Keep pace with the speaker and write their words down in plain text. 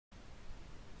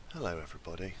Hello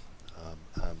everybody,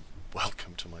 and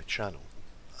welcome to my channel.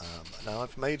 Now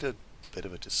I've made a bit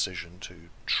of a decision to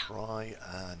try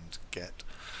and get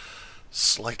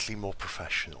slightly more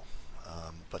professional,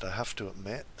 but I have to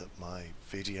admit that my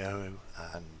video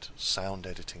and sound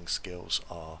editing skills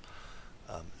are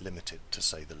limited, to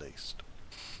say the least.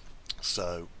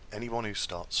 So anyone who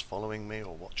starts following me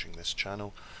or watching this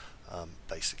channel,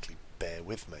 basically bear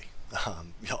with me.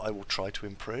 I will try to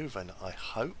improve, and I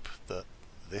hope that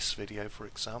this video, for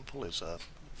example, is a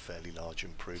fairly large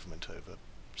improvement over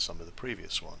some of the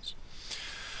previous ones.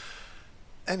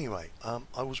 Anyway,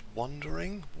 I was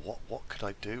wondering what could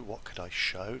I do, what could I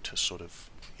show to sort of,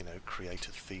 create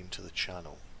a theme to the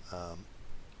channel.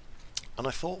 And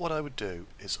I thought what I would do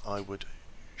is I would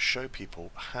show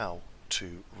people how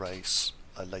to raise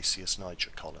a Lasius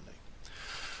Niger colony.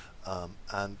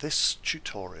 And this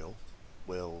tutorial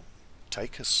will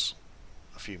take us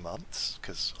a few months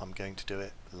because I'm going to do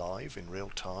it live in real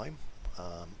time,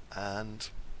 and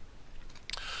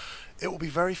it will be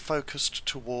very focused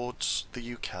towards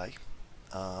the UK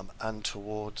and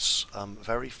towards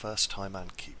very first time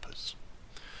ant keepers.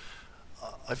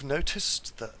 I've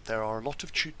noticed that there are a lot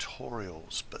of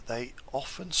tutorials, but they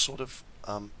often sort of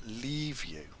leave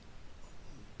you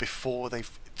before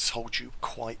they've told you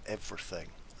quite everything.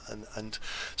 And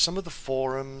some of the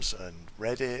forums and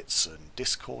Reddits and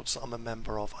Discords that I'm a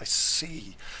member of, I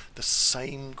see the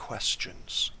same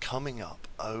questions coming up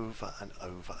over and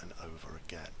over and over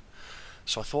again.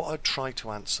 So I thought I'd try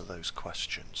to answer those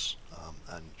questions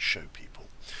and show people.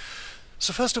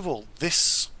 So first of all,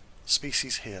 this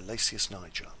species here, Lasius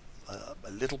Niger,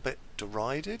 a little bit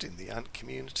derided in the ant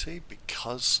community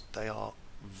because they are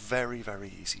very,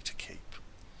 very easy to keep.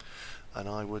 And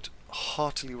I would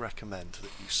heartily recommend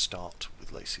that you start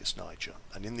with Lasius Niger.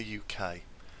 And in the UK,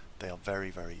 they are very,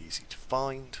 very easy to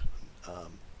find,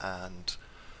 and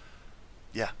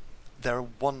yeah, they're a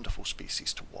wonderful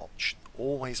species to watch.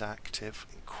 Always active,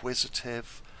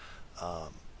 inquisitive.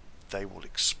 They will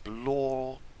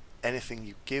explore anything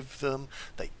you give them.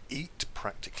 They eat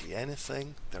practically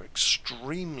anything. They're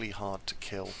extremely hard to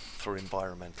kill through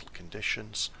environmental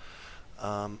conditions,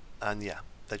 and yeah,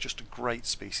 they're just a great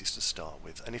species to start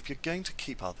with. And if you're going to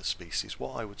keep other species,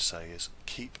 what I would say is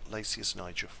keep Lasius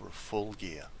Niger for a full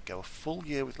year. Go a full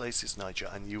year with Lasius Niger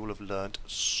and you will have learned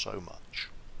so much.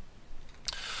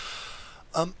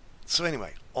 So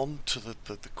anyway, on to the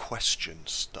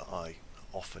questions that I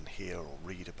often hear or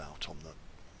read about on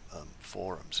the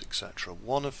forums, etc.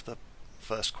 One of the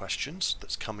first questions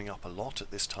that's coming up a lot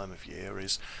at this time of year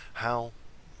is, how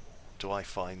do I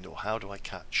find, or how do I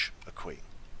catch a queen?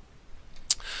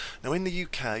 Now in the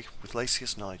UK, with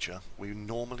Lasius Niger, we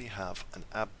normally have an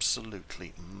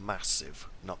absolutely massive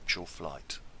nuptial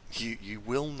flight. You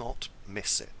will not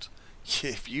miss it.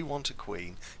 If you want a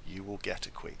queen, you will get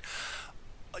a queen.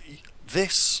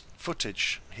 This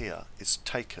footage here is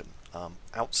taken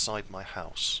outside my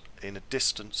house in a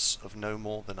distance of no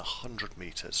more than 100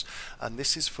 meters, and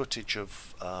this is footage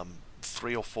of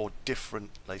 3 or 4 different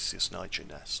Lasius Niger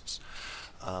nests.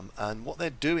 And what they're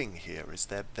doing here is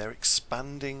they're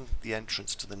expanding the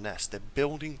entrance to the nest. They're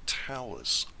building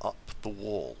towers up the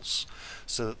walls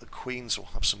so that the queens will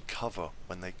have some cover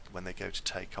when they go to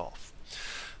take off.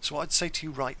 So what I'd say to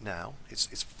you right now is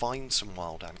find some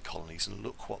wild ant colonies and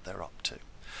look what they're up to.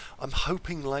 I'm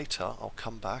hoping later I'll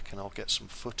come back and I'll get some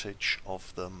footage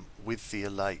of them with the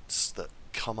elates that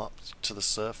come up to the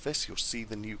surface. You'll see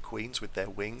the new queens with their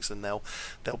wings, and they'll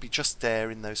be just there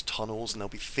in those tunnels, and they'll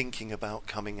be thinking about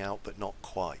coming out but not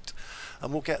quite,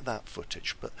 and we'll get that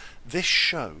footage. But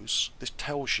this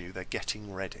tells you they're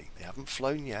getting ready. They haven't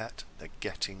flown yet, they're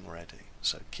getting ready.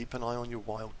 So keep an eye on your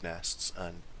wild nests,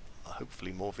 and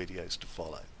hopefully more videos to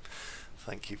follow.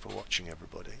 Thank you for watching,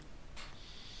 everybody.